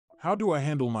How do I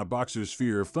handle my boxer's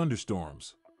fear of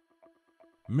thunderstorms?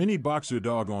 Many boxer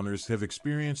dog owners have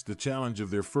experienced the challenge of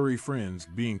their furry friends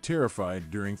being terrified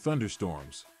during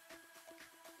thunderstorms.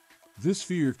 This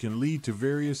fear can lead to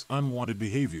various unwanted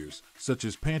behaviors, such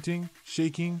as panting,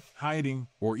 shaking, hiding,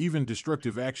 or even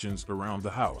destructive actions around the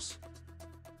house.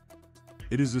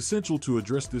 It is essential to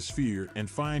address this fear and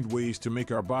find ways to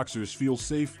make our boxers feel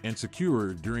safe and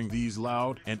secure during these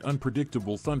loud and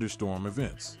unpredictable thunderstorm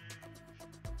events.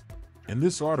 In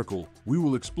this article, we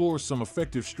will explore some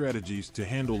effective strategies to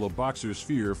handle a boxer's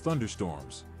fear of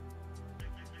thunderstorms.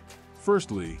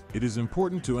 Firstly, it is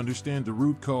important to understand the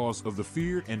root cause of the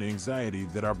fear and anxiety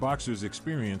that our boxers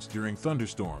experience during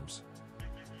thunderstorms.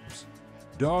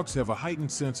 Dogs have a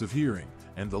heightened sense of hearing,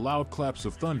 and the loud claps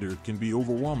of thunder can be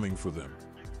overwhelming for them.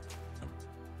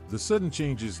 The sudden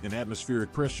changes in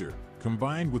atmospheric pressure,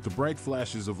 combined with the bright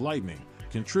flashes of lightning,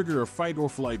 can trigger a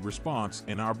fight-or-flight response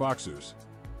in our boxers.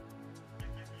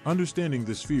 Understanding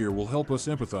this fear will help us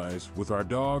empathize with our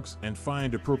dogs and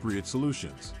find appropriate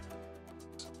solutions.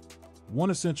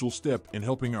 One essential step in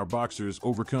helping our boxers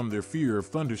overcome their fear of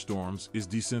thunderstorms is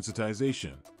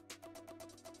desensitization.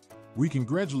 We can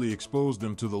gradually expose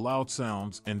them to the loud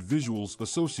sounds and visuals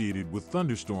associated with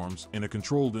thunderstorms in a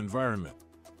controlled environment.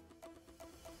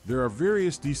 There are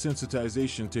various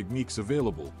desensitization techniques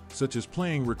available, such as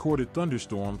playing recorded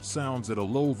thunderstorm sounds at a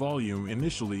low volume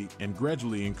initially and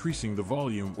gradually increasing the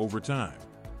volume over time.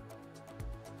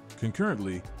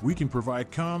 Concurrently, we can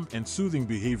provide calm and soothing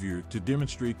behavior to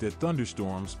demonstrate that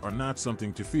thunderstorms are not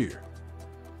something to fear.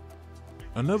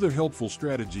 Another helpful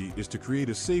strategy is to create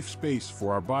a safe space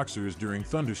for our boxers during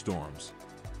thunderstorms.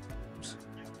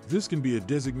 This can be a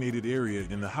designated area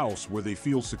in the house where they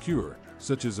feel secure,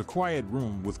 such as a quiet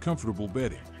room with comfortable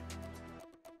bedding.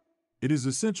 It is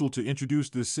essential to introduce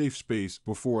this safe space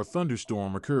before a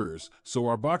thunderstorm occurs, so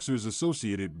our boxers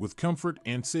associate it with comfort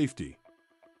and safety.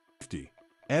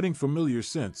 Adding familiar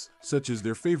scents, such as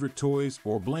their favorite toys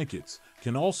or blankets,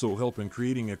 can also help in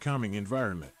creating a calming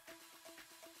environment.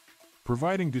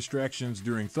 Providing distractions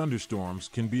during thunderstorms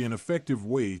can be an effective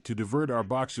way to divert our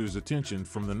boxers' attention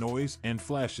from the noise and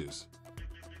flashes.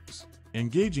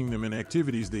 Engaging them in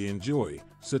activities they enjoy,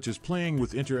 such as playing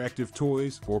with interactive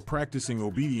toys or practicing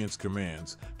obedience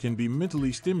commands, can be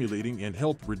mentally stimulating and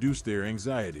help reduce their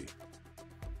anxiety.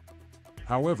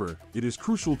 However, it is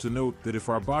crucial to note that if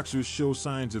our boxers show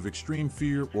signs of extreme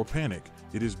fear or panic,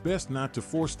 it is best not to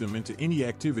force them into any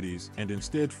activities and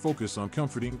instead focus on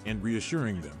comforting and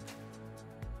reassuring them.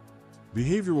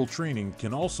 Behavioral training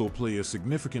can also play a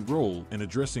significant role in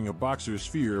addressing a boxer's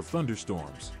fear of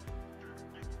thunderstorms.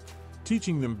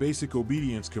 Teaching them basic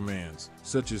obedience commands,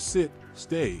 such as sit,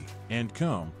 stay, and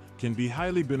come, can be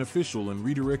highly beneficial in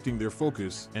redirecting their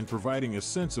focus and providing a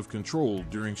sense of control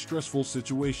during stressful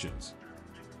situations.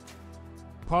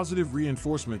 Positive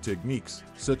reinforcement techniques,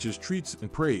 such as treats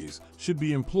and praise, should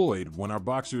be employed when our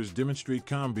boxers demonstrate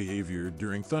calm behavior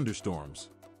during thunderstorms.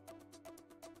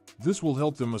 This will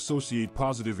help them associate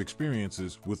positive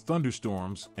experiences with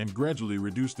thunderstorms and gradually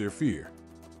reduce their fear.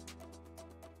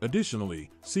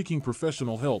 Additionally, seeking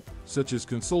professional help, such as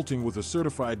consulting with a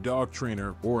certified dog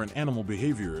trainer or an animal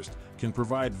behaviorist, can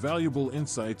provide valuable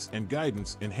insights and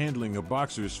guidance in handling a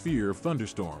boxer's fear of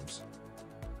thunderstorms.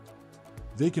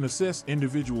 They can assess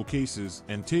individual cases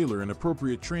and tailor an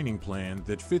appropriate training plan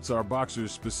that fits our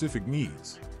boxer's specific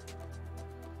needs.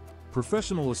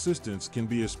 Professional assistance can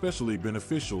be especially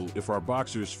beneficial if our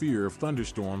boxer's fear of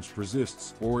thunderstorms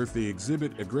persists or if they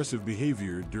exhibit aggressive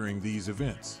behavior during these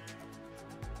events.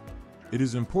 It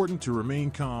is important to remain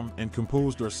calm and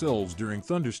composed ourselves during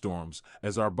thunderstorms,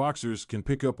 as our boxers can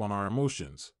pick up on our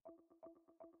emotions.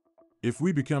 If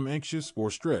we become anxious or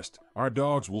stressed, our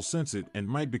dogs will sense it and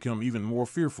might become even more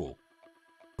fearful.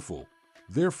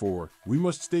 Therefore, we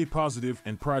must stay positive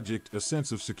and project a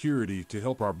sense of security to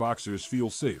help our boxers feel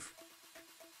safe.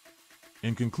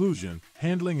 In conclusion,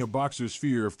 handling a boxer's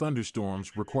fear of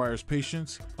thunderstorms requires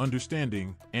patience,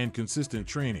 understanding, and consistent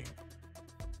training.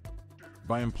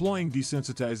 By employing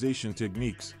desensitization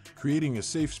techniques, creating a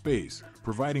safe space,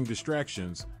 providing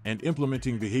distractions, and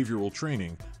implementing behavioral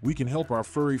training, we can help our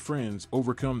furry friends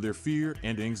overcome their fear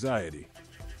and anxiety.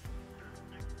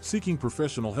 Seeking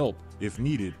professional help, if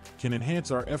needed, can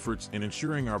enhance our efforts in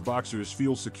ensuring our boxers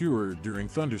feel secure during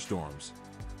thunderstorms.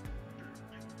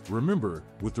 Remember,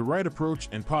 with the right approach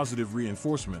and positive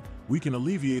reinforcement, we can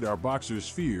alleviate our boxers'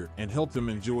 fear and help them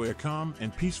enjoy a calm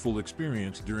and peaceful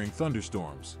experience during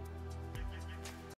thunderstorms.